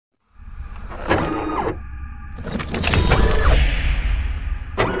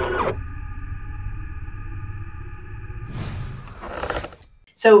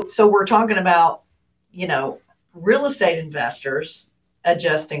So we're talking about, real estate investors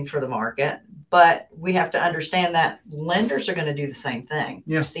adjusting for the market, but we have to understand that lenders are going to do the same thing.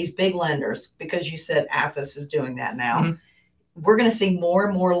 Yeah. These big lenders, because you said AFIS is doing that now, Mm-hmm. we're going to see more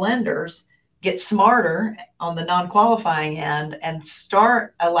and more lenders get smarter on the non-qualifying end and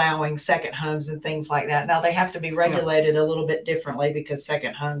start allowing second homes and things like that. Now they have to be regulated a little bit differently because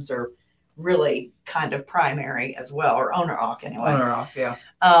second homes are really kind of primary as well, or owner-occ anyway. Owner-occ, yeah.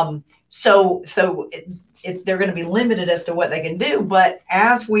 So they're going to be limited as to what they can do. But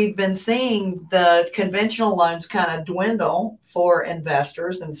as we've been seeing the conventional loans kind of dwindle for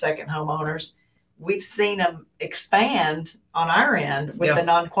investors and second homeowners, we've seen them expand on our end with the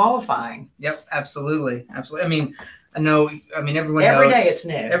non-qualifying. Yep, absolutely. Absolutely. I mean, everyone Every knows. Day it's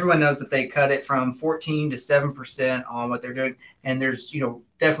new. Everyone knows that they cut it from 14 to 7% on what they're doing. And there's,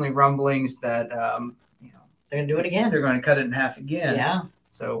 definitely rumblings that, they're going to do it again. They're going to cut it in half again. Yeah.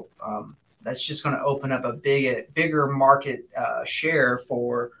 So that's just going to open up a bigger market share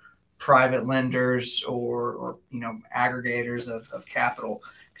for private lenders or aggregators of capital,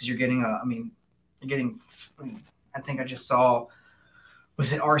 because you're getting I think I just saw,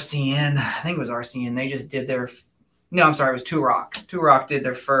 was it RCN? I think it was RCN. They just did it was Two Rock. Two Rock did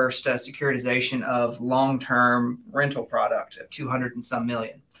their first securitization of long-term rental product of 200 and some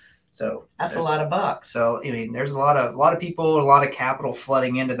million. So that's a lot of bucks. So there's a lot of people, a lot of capital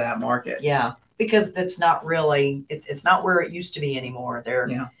flooding into that market. Yeah, because it's not really, it's not where it used to be anymore.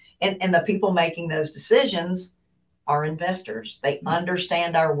 And the people making those decisions are investors. They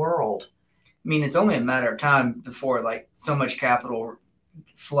understand our world. I mean, it's only a matter of time before so much capital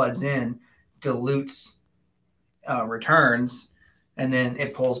floods in, dilutes returns, and then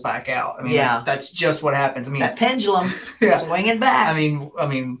it pulls back out. I mean, that's just what happens. I mean, that pendulum swinging back.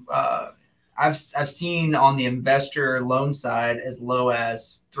 I've seen on the investor loan side as low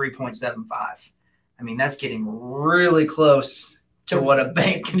as 3.75. I mean, that's getting really close to what a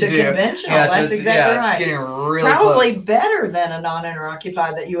bank can do. Conventional. That's exactly right. It's getting really probably close. Better than a non-owner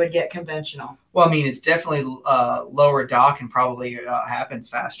occupied that you would get conventional. Well, I mean, it's definitely lower dock and probably happens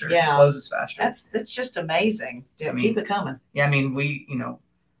faster. Yeah, closes faster. That's just amazing. Keep it coming. Yeah, I mean,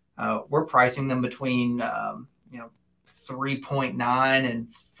 we're pricing them between 3.9 and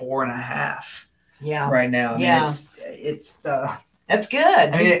 4.5. Yeah, right now. I mean, it's that's good.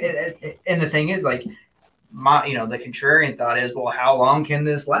 I mean, and the thing is, the contrarian thought is, well, how long can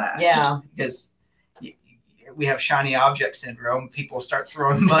this last? Yeah, because we have shiny object syndrome. People start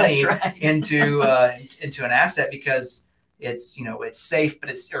throwing money into an asset because it's safe, but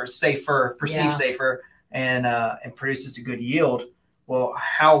it's safer, perceived safer, and produces a good yield. Well,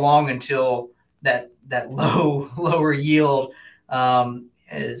 how long until that lower yield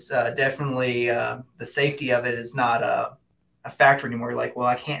is definitely the safety of it is not a factor anymore. You're like, well,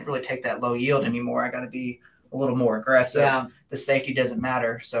 I can't really take that low yield anymore. I got to be a little more aggressive. Yeah. The safety doesn't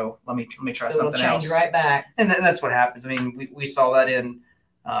matter. So let me try something else. It'll change right back. And that's what happens. I mean, we saw that in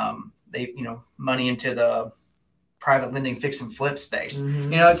money into the private lending fix and flip space.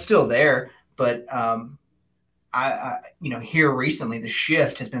 Mm-hmm. It's still there, but I here recently the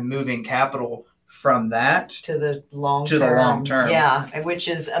shift has been moving capital from that to the long term. Yeah, which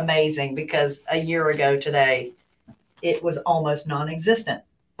is amazing because a year ago today it was almost non-existent,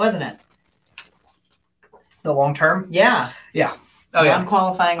 wasn't it? The long term? Yeah. Yeah. Oh yeah.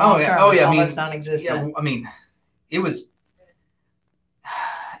 Non-qualifying long term was almost non-existent. Yeah, I mean, it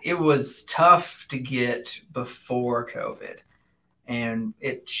was tough to get before COVID, and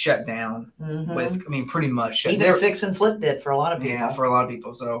it shut down pretty much. Even fix and flip did for a lot of people. Yeah, for a lot of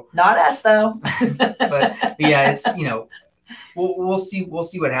people. So not us though. but yeah, it's we'll see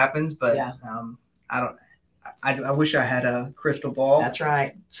what happens. But I wish I had a crystal ball. That's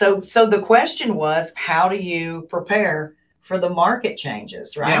right. So the question was, how do you prepare for the market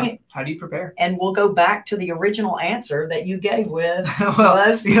changes, right? Yeah. How do you prepare? And we'll go back to the original answer that you gave with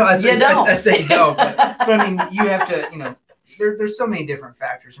I say no, but I mean, you have to, there's so many different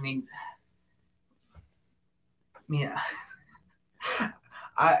factors. I mean, yeah,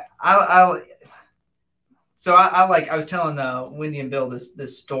 I was telling Wendy and Bill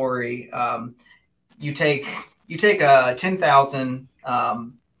this story. You take 10,000,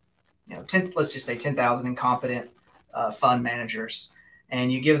 let's just say 10,000 incompetent fund managers,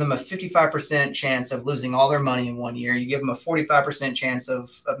 and you give them a 55% chance of losing all their money in 1 year. You give them a 45% chance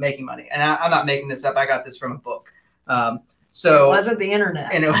of making money. And I'm not making this up. I got this from a book. So it wasn't the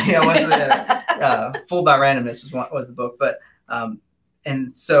internet. Anyway, it wasn't the Fooled by Randomness was the book. But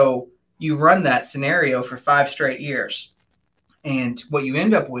and so you run that scenario for 5 straight years. And what you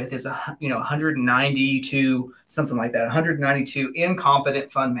end up with is 192, something like that, 192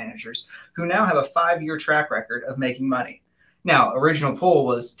 incompetent fund managers who now have a 5-year track record of making money. Now, original pool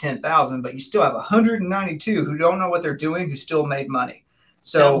was 10,000, but you still have 192 who don't know what they're doing, who still made money.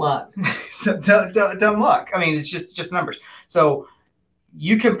 So dumb luck. So dumb luck. I mean, it's just numbers. So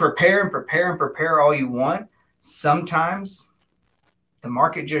you can prepare and prepare and prepare all you want. Sometimes the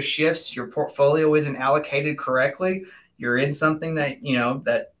market just shifts. Your portfolio isn't allocated correctly. You're in something that,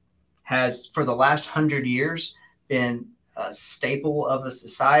 that has for the last 100 years been a staple of a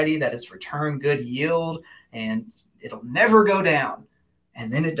society that has returned good yield, and it'll never go down.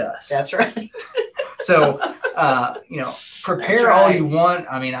 And then it does. That's right. So, prepare right. all you want.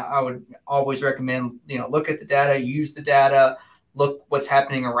 I mean, I would always recommend, look at the data, use the data, look what's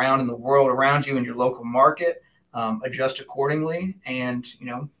happening around in the world around you in your local market, adjust accordingly, and,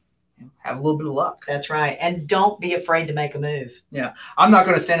 have a little bit of luck. That's right. And don't be afraid to make a move. Yeah. I'm not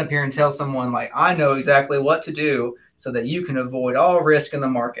going to stand up here and tell someone like, I know exactly what to do so that you can avoid all risk in the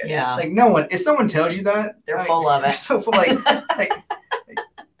market. Yeah. Like no one, if someone tells you that, they're full of it. They're so full,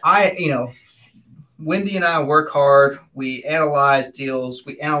 Wendy and I work hard. We analyze deals.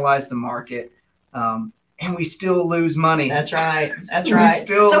 We analyze the market. And we still lose money. That's right. That's right.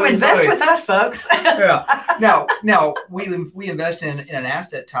 So invest with us, folks. Yeah. Now we invest in an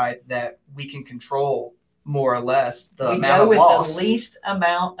asset type that we can control more or less the amount of loss. The least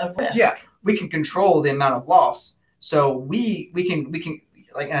amount of risk. Yeah, we can control the amount of loss. So we can,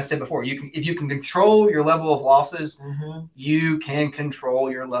 like I said before, if you can control your level of losses, you can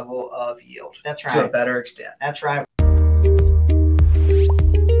control your level of yield. That's right. To a better extent. That's right.